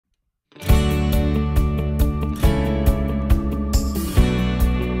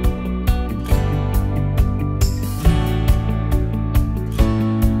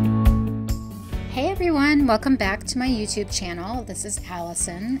welcome back to my YouTube channel. This is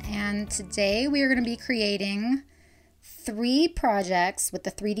Allison, and today we are going to be creating 3 projects with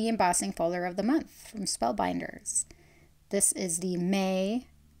the 3D embossing folder of the month from Spellbinders. This is the May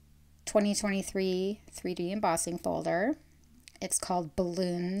 2023 3D embossing folder. It's called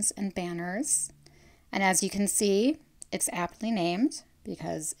Balloons and Banners, and as you can see, it's aptly named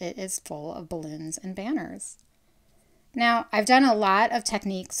because it is full of balloons and banners. Now, I've done a lot of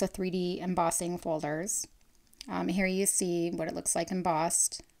techniques with 3D embossing folders. Here you see what it looks like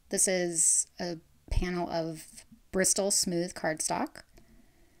embossed. This is a panel of Bristol smooth cardstock.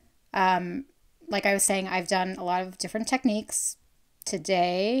 Like I was saying, I've done a lot of different techniques.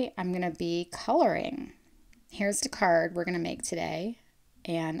 Today, I'm going to be coloring. Here's the card we're going to make today,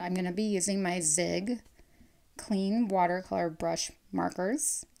 and I'm going to be using my Zig clean watercolor brush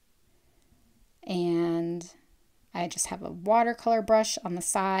markers, and I just have a watercolor brush on the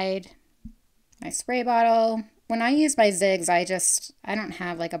side, my spray bottle. When I use my Zigs, I don't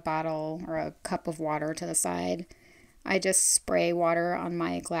have like a bottle or a cup of water to the side. I just spray water on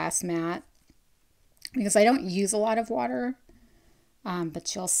my glass mat because I don't use a lot of water,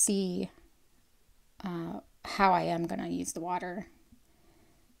 but you'll see how I am going to use the water.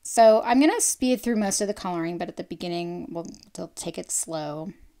 So I'm going to speed through most of the coloring, but at the beginning we'll take it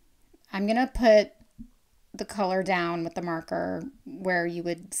slow. I'm going to put the color down with the marker where you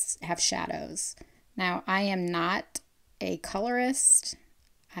would have shadows. Now, I am not a colorist.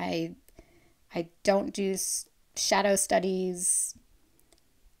 I don't do shadow studies.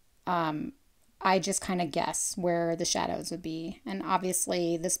 I just kind of guess where the shadows would be. And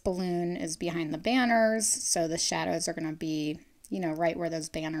obviously this balloon is behind the banners, so the shadows are going to be, right where those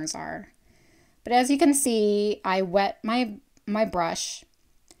banners are. But as you can see, I wet my brush,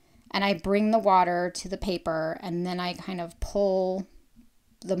 and I bring the water to the paper, and then I kind of pull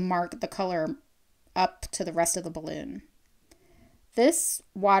the color up to the rest of the balloon. This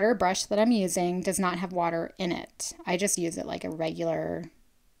water brush that I'm using does not have water in it. I just use it like a regular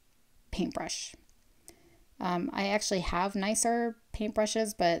paintbrush. I actually have nicer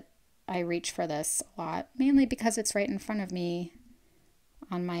paintbrushes, but I reach for this a lot, mainly because it's right in front of me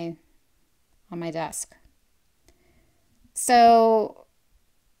on my desk. So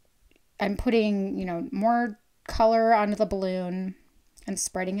I'm putting, more color onto the balloon and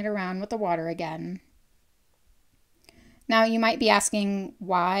spreading it around with the water again. Now you might be asking,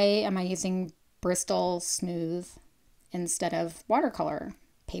 why am I using Bristol Smooth instead of watercolor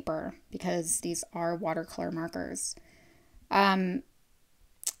paper? Because these are watercolor markers. I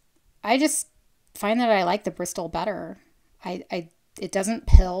just find that I like the Bristol better. It doesn't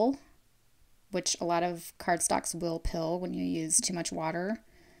pill, which a lot of cardstocks will pill when you use too much water.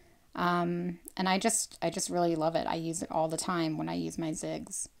 And I just really love it. I use it all the time when I use my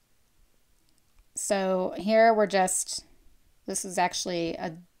Zigs. So here this is actually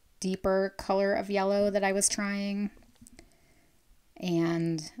a deeper color of yellow that I was trying.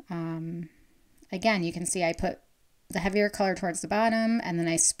 And, again, you can see I put the heavier color towards the bottom, and then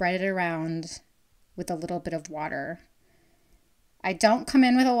I spread it around with a little bit of water. I don't come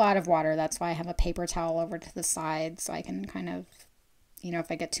in with a lot of water. That's why I have a paper towel over to the side, so I can kind of,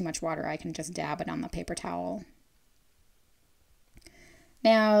 if I get too much water, I can just dab it on the paper towel.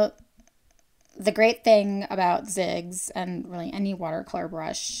 Now, the great thing about Zigs, and really any watercolor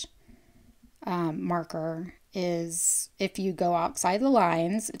brush marker, is if you go outside the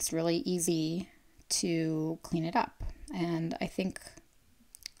lines, it's really easy to clean it up. And I think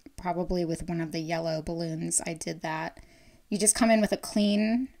probably with one of the yellow balloons, I did that. You just come in with a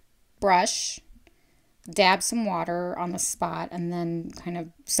clean brush, dab some water on the spot, and then kind of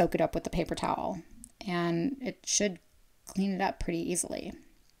soak it up with the paper towel, and it should clean it up pretty easily.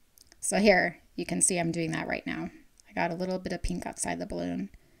 So here you can see I'm doing that right now. I got a little bit of pink outside the balloon,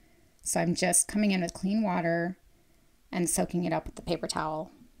 so I'm just coming in with clean water and soaking it up with the paper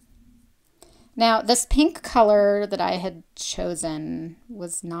towel. Now, this pink color that I had chosen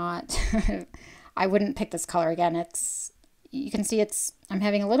was not I wouldn't pick this color again. You can see I'm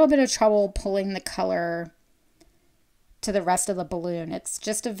having a little bit of trouble pulling the color to the rest of the balloon. It's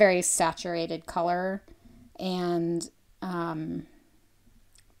just a very saturated color, and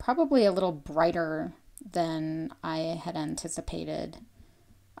probably a little brighter than I had anticipated.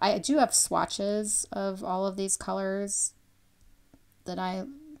 I do have swatches of all of these colors that I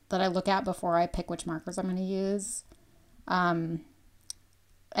look at before I pick which markers I'm going to use. And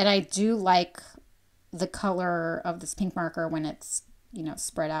I do like the color of this pink marker when it's,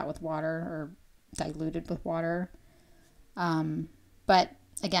 spread out with water or diluted with water. But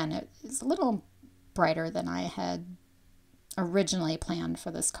again, it's a little brighter than I had originally planned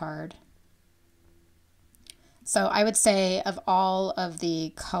for this card. So I would say of all of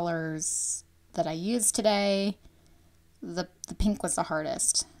the colors that I used today, the pink was the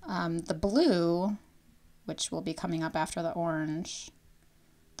hardest. The blue, which will be coming up after the orange,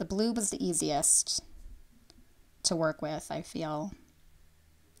 the blue was the easiest to work with, I feel.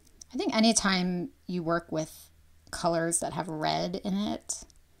 I think anytime you work with colors that have red in it,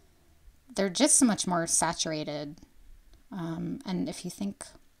 they're just so much more saturated. And if you think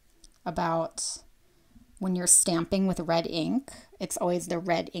about when you're stamping with red ink, it's always the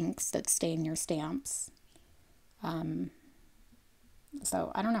red inks that stain your stamps.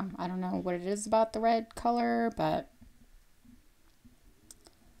 So I don't know. I don't know what it is about the red color, but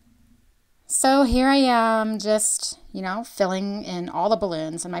so here I am just, you know, filling in all the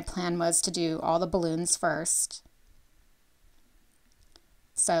balloons, and my plan was to do all the balloons first.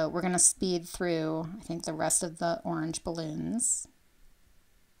 So we're going to speed through, I think, the rest of the orange balloons.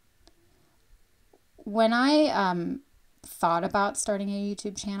 When I thought about starting a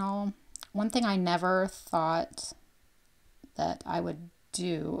YouTube channel, one thing I never thought that I would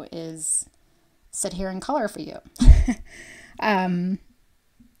do is sit here and color for you.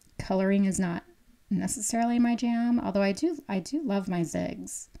 Coloring is not necessarily my jam, although I do love my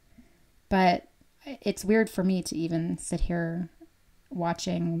zigs. But it's weird for me to even sit here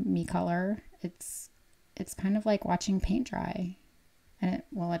watching me color. It's kind of like watching paint dry. And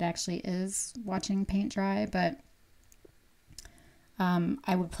it actually is watching paint dry, but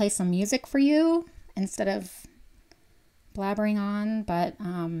I would play some music for you instead of blabbering on, but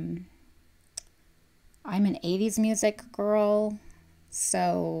I'm an 80s music girl,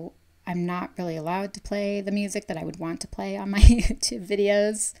 so I'm not really allowed to play the music that I would want to play on my YouTube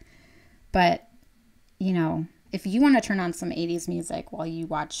videos. But, you know, if you want to turn on some 80s music while you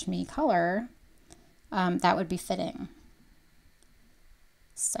watch me color, that would be fitting.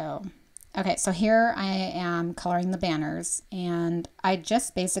 So, okay, so here I am coloring the banners, and I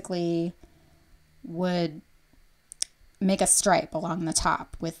just basically would make a stripe along the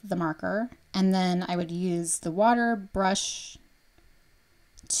top with the marker, and then I would use the water brush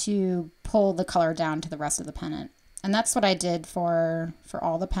to pull the color down to the rest of the pennant. And that's what I did for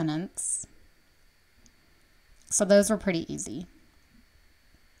all the pennants. So those were pretty easy.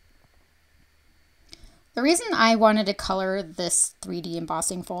 The reason I wanted to color this 3D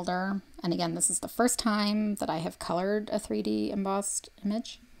embossing folder, and again, this is the first time that I have colored a 3D embossed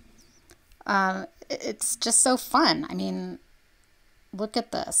image, it's just so fun. I mean, look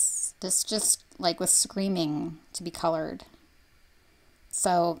at this. This just like was screaming to be colored.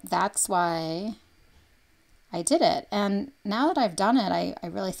 So that's why I did it. And now that I've done it, I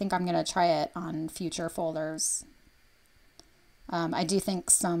really think I'm going to try it on future folders. I do think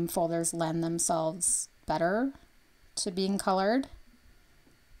some folders lend themselves better to being colored.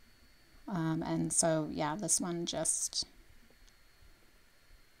 And so, yeah, this one just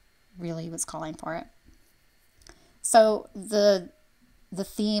really was calling for it. So the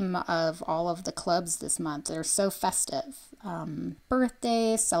theme of all of the clubs this month, they're so festive.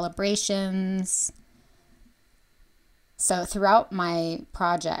 Birthdays, celebrations. So throughout my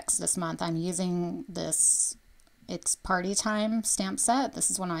projects this month, I'm using this It's Party Time stamp set. This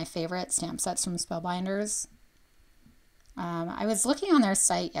is one of my favorite stamp sets from Spellbinders. I was looking on their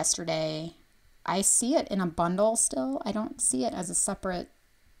site yesterday. I see it in a bundle still. I don't see it as a separate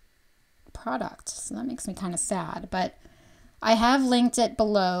product, so that makes me kind of sad. But I have linked it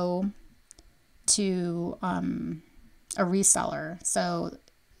below to a reseller, so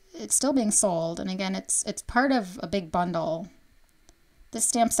it's still being sold. And again, it's part of a big bundle. This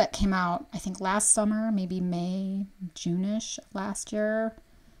stamp set came out, I think, last summer, maybe May, June-ish of last year,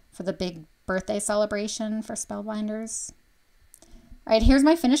 for the big birthday celebration for Spellbinders. All right, here's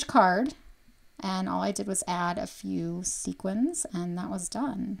my finished card, and all I did was add a few sequins, and that was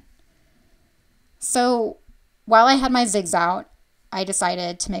done. So while I had my zigs out, I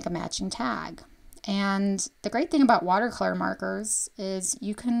decided to make a matching tag. And the great thing about watercolor markers is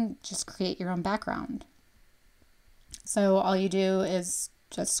you can just create your own background. So all you do is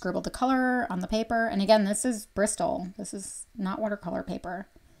just scribble the color on the paper. And again, this is Bristol. This is not watercolor paper.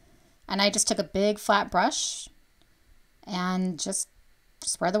 And I just took a big flat brush and just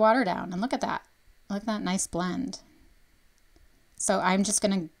spread the water down. And look at that. Look at that nice blend. So I'm just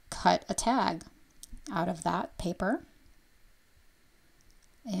going to cut a tag out of that paper.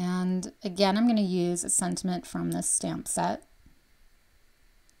 And again, I'm going to use a sentiment from this stamp set.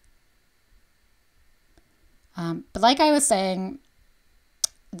 But like I was saying,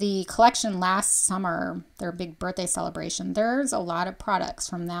 the collection last summer, their big birthday celebration, there's a lot of products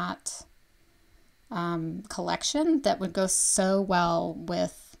from that collection that would go so well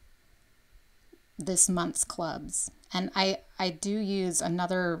with this month's clubs. And I do use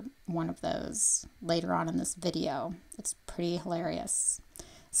another one of those later on in this video. It's pretty hilarious.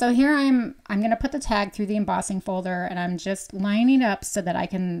 So here I'm going to put the tag through the embossing folder, and I'm just lining up so that I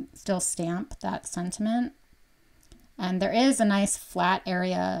can still stamp that sentiment. And there is a nice flat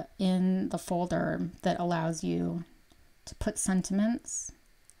area in the folder that allows you to put sentiments.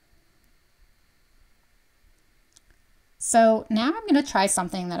 So now I'm going to try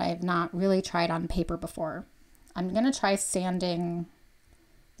something that I've not really tried on paper before. I'm going to try sanding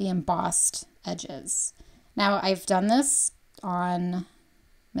the embossed edges. Now I've done this on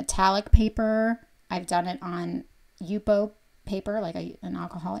metallic paper. I've done it on Yupo paper, like an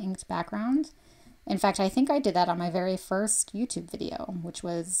alcohol inked background. In fact, I think I did that on my very first YouTube video, which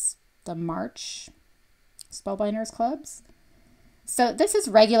was the March Spellbinders Clubs. So this is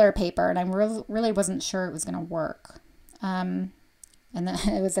regular paper, and I really wasn't sure it was going to work. And then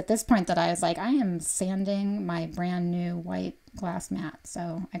it was at this point that I was like, I am sanding my brand new white glass mat.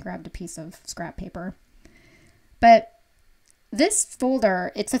 So I grabbed a piece of scrap paper. But this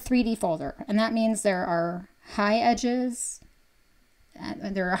folder, it's a 3D folder, and that means there are high edges,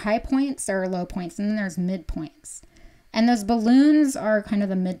 there are high points, there are low points, and then there's midpoints. And those balloons are kind of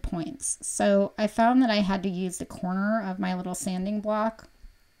the midpoints. So I found that I had to use the corner of my little sanding block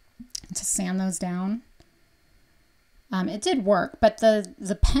to sand those down. It did work, but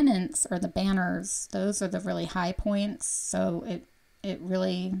the pennants or the banners, those are the really high points. So it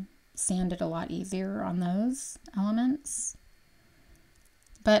really sanded a lot easier on those elements.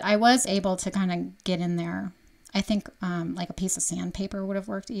 But I was able to kind of get in there. I think like a piece of sandpaper would have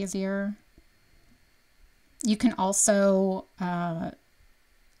worked easier. You can also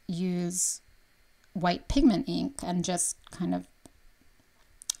use white pigment ink and just kind of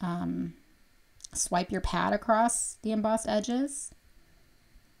swipe your pad across the embossed edges.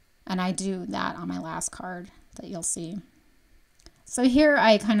 And I do that on my last card that you'll see. So here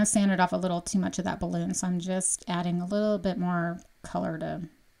I kind of sanded off a little too much of that balloon, so I'm just adding a little bit more color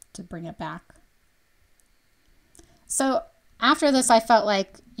to bring it back. So after this, I felt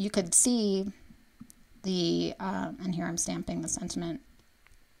like you could see the, and here I'm stamping the sentiment.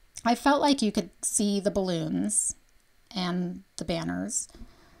 I felt like you could see the balloons and the banners,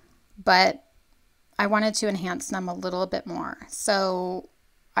 but I wanted to enhance them a little bit more. So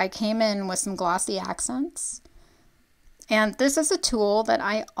I came in with some Glossy Accents, and this is a tool that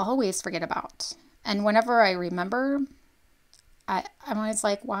I always forget about. And whenever I remember, I'm always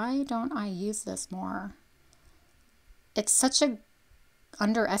like, why don't I use this more? It's such a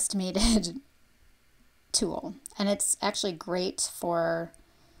underestimated tool, and it's actually great for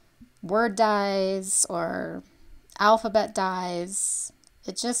word dies or alphabet dies.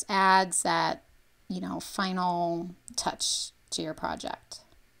 It just adds that, you know, final touch to your project.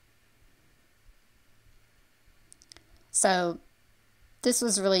 So this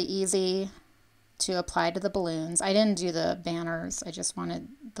was really easy to apply to the balloons. I didn't do the banners. I just wanted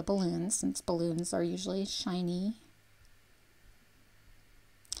the balloons, since balloons are usually shiny.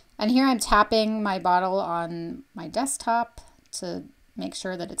 And here I'm tapping my bottle on my desktop to make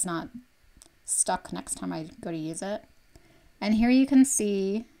sure that it's not stuck next time I go to use it. And here you can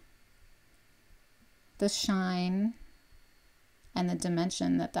see the shine and the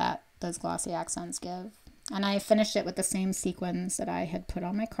dimension that those glossy accents give. And I finished it with the same sequins that I had put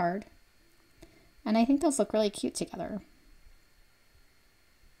on my card. And I think those look really cute together.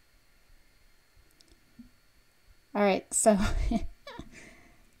 All right, so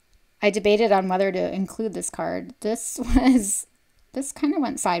I debated on whether to include this card. This kind of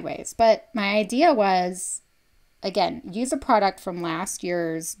went sideways, but my idea was, again, use a product from last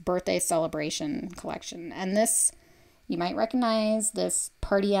year's birthday celebration collection. And this, you might recognize this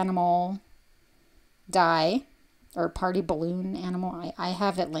party animal die, or party balloon animal. I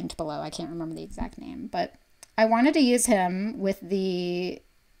have it linked below. I can't remember the exact name, but I wanted to use him with the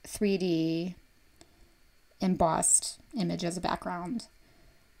 3D embossed image as a background.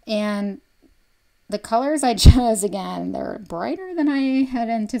 And the colors I chose, again, they're brighter than I had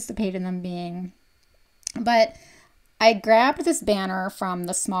anticipated them being. But I grabbed this banner from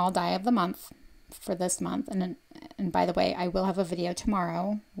the small die of the month for this month. And by the way, I will have a video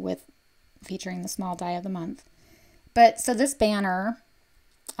tomorrow featuring the small die of the month. But so this banner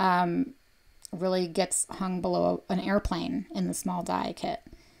really gets hung below an airplane in the small die kit.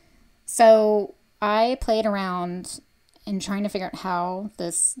 So I played around in trying to figure out how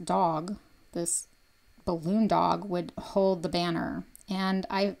this dog, this balloon dog, would hold the banner. And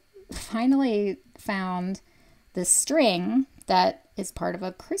I finally found this string that is part of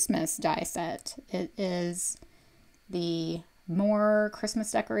a Christmas die set. It is the more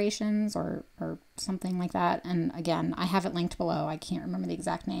Christmas decorations or something like that. And again, I have it linked below. I can't remember the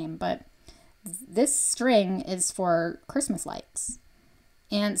exact name, but this string is for Christmas lights.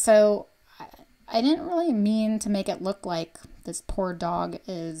 And so I didn't really mean to make it look like this poor dog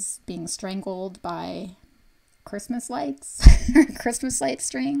is being strangled by Christmas lights or Christmas light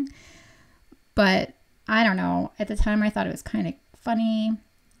string. But I don't know. At the time, I thought it was kind of funny.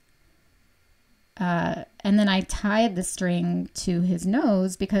 And then I tied the string to his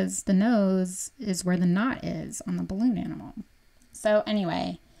nose because the nose is where the knot is on the balloon animal. So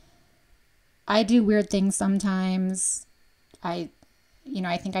anyway, I do weird things sometimes. I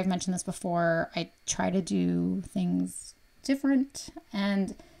think I've mentioned this before. I try to do things different.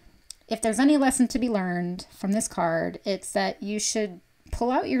 And if there's any lesson to be learned from this card, it's that you should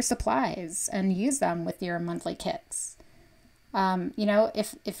pull out your supplies and use them with your monthly kits.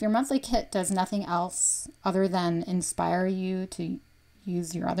 If your monthly kit does nothing else other than inspire you to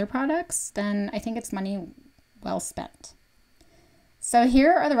use your other products, then I think it's money well spent. So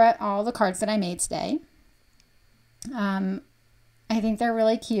here are all the cards that I made today. I think they're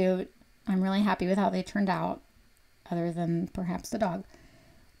really cute. I'm really happy with how they turned out, other than perhaps the dog.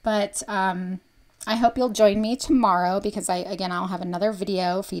 But I hope you'll join me tomorrow because I'll have another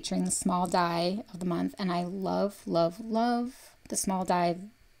video featuring the small die of the month. And I love, love, love the small die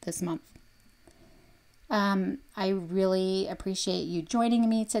this month. I really appreciate you joining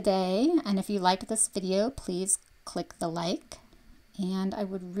me today. And if you liked this video, please click the like. And I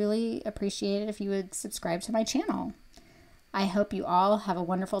would really appreciate it if you would subscribe to my channel. I hope you all have a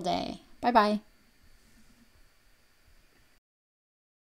wonderful day. Bye-bye.